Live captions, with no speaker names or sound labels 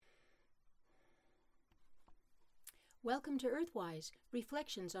Welcome to Earthwise,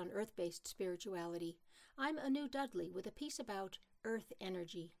 Reflections on Earth-Based Spirituality. I'm Anu Dudley with a piece about Earth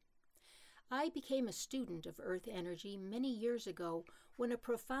Energy. I became a student of Earth Energy many years ago when a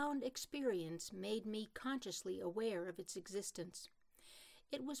profound experience made me consciously aware of its existence.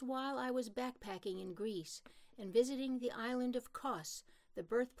 It was while I was backpacking in Greece and visiting the island of Kos, the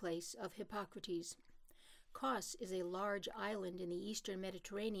birthplace of Hippocrates. Kos is a large island in the eastern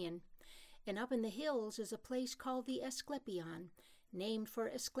Mediterranean, and up in the hills is a place called the Asclepion, named for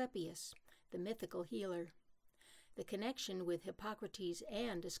Asclepius, the mythical healer. The connection with Hippocrates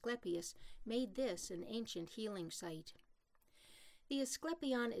and Asclepius made this an ancient healing site. The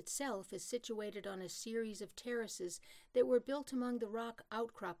Asclepion itself is situated on a series of terraces that were built among the rock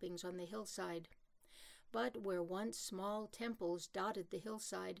outcroppings on the hillside. But where once small temples dotted the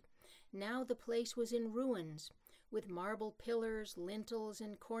hillside, now the place was in ruins, with marble pillars, lintels,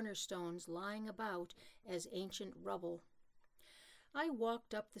 and cornerstones lying about as ancient rubble. I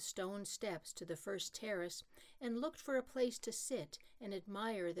walked up the stone steps to the first terrace and looked for a place to sit and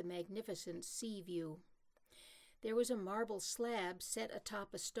admire the magnificent sea view. There was a marble slab set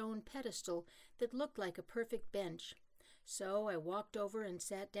atop a stone pedestal that looked like a perfect bench, so I walked over and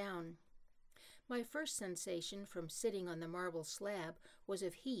sat down. My first sensation from sitting on the marble slab was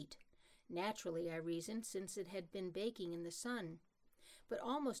of heat. Naturally, I reasoned, since it had been baking in the sun. But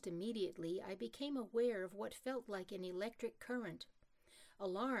almost immediately I became aware of what felt like an electric current.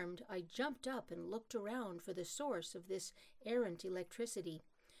 Alarmed, I jumped up and looked around for the source of this errant electricity.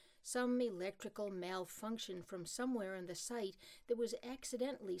 Some electrical malfunction from somewhere on the site that was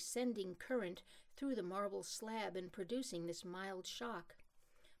accidentally sending current through the marble slab and producing this mild shock.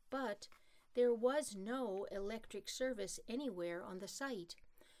 But there was no electric service anywhere on the site.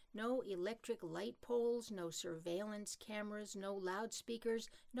 No electric light poles, no surveillance cameras, no loudspeakers,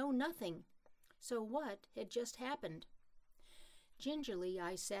 no nothing. So what had just happened? Gingerly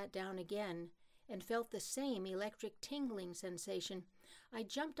I sat down again and felt the same electric tingling sensation. I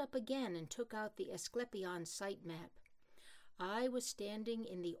jumped up again and took out the Asclepion site map. I was standing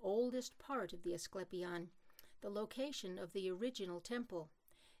in the oldest part of the Asclepion, the location of the original temple,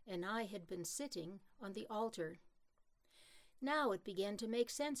 and I had been sitting on the altar. Now it began to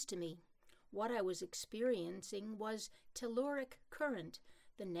make sense to me. What I was experiencing was telluric current,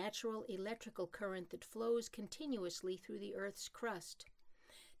 the natural electrical current that flows continuously through the Earth's crust.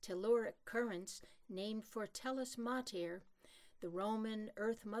 Telluric currents, named for Tellus Mater, the Roman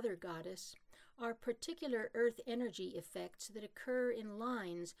Earth Mother goddess, are particular Earth energy effects that occur in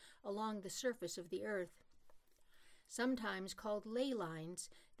lines along the surface of the Earth. Sometimes called ley lines,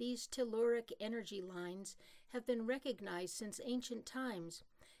 these telluric energy lines have been recognized since ancient times,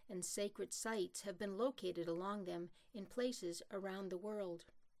 and sacred sites have been located along them in places around the world.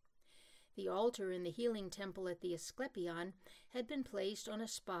 The altar in the healing temple at the Asclepion had been placed on a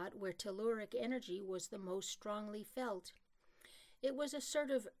spot where telluric energy was the most strongly felt. It was a sort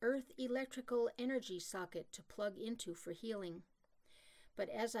of earth electrical energy socket to plug into for healing. But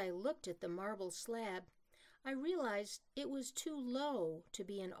as I looked at the marble slab, I realized it was too low to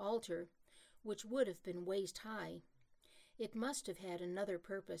be an altar, which would have been waist high. It must have had another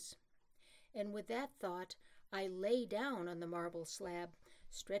purpose. And with that thought, I lay down on the marble slab,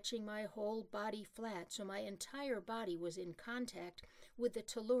 stretching my whole body flat so my entire body was in contact with the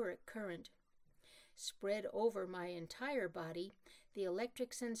telluric current. Spread over my entire body, the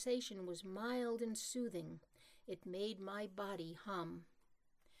electric sensation was mild and soothing. It made my body hum.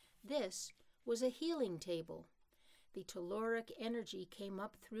 This was a healing table. The telluric energy came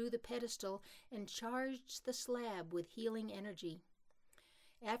up through the pedestal and charged the slab with healing energy.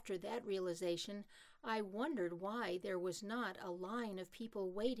 After that realization, I wondered why there was not a line of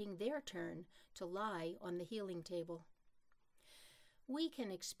people waiting their turn to lie on the healing table. We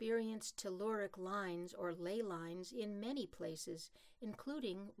can experience telluric lines or ley lines in many places,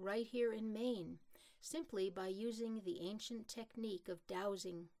 including right here in Maine, simply by using the ancient technique of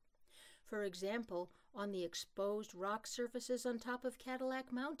dowsing. For example, on the exposed rock surfaces on top of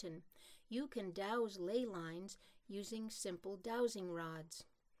Cadillac Mountain, you can douse ley lines using simple dowsing rods.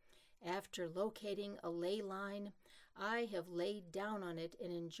 After locating a ley line, I have laid down on it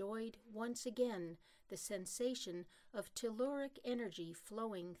and enjoyed once again the sensation of telluric energy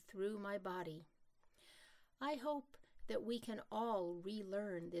flowing through my body. I hope that we can all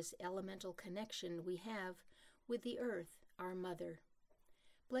relearn this elemental connection we have with the Earth, our Mother.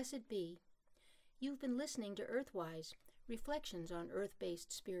 Blessed be. You've been listening to Earthwise, Reflections on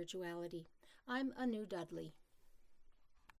Earth-Based Spirituality. I'm Anu Dudley.